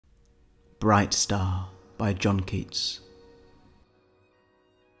Bright Star by John Keats.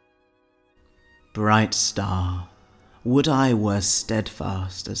 Bright star, would I were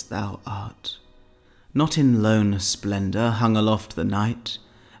steadfast as thou art, not in lone splendour hung aloft the night,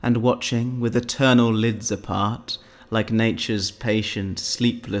 and watching with eternal lids apart, like nature's patient,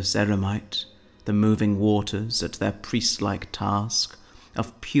 sleepless eremite, the moving waters at their priest-like task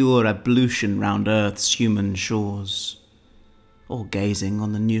of pure ablution round earth's human shores, or gazing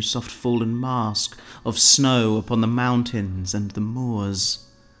on the new soft-fallen mask of snow upon the mountains and the moors.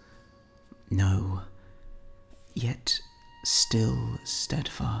 No, yet still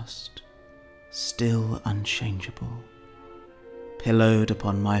steadfast, still unchangeable, pillowed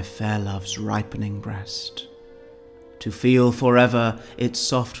upon my fair love's ripening breast, to feel forever its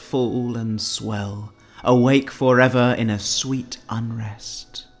soft fall and swell, awake forever in a sweet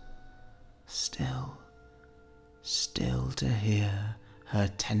unrest, still, still to hear her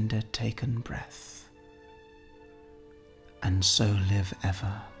tender taken breath, and so live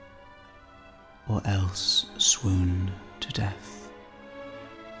ever, or else swoon to death.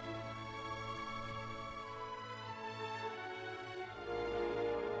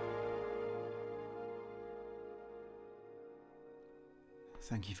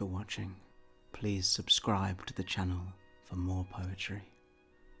 Thank you for watching. Please subscribe to the channel for more poetry.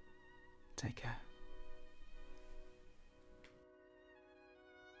 Take care.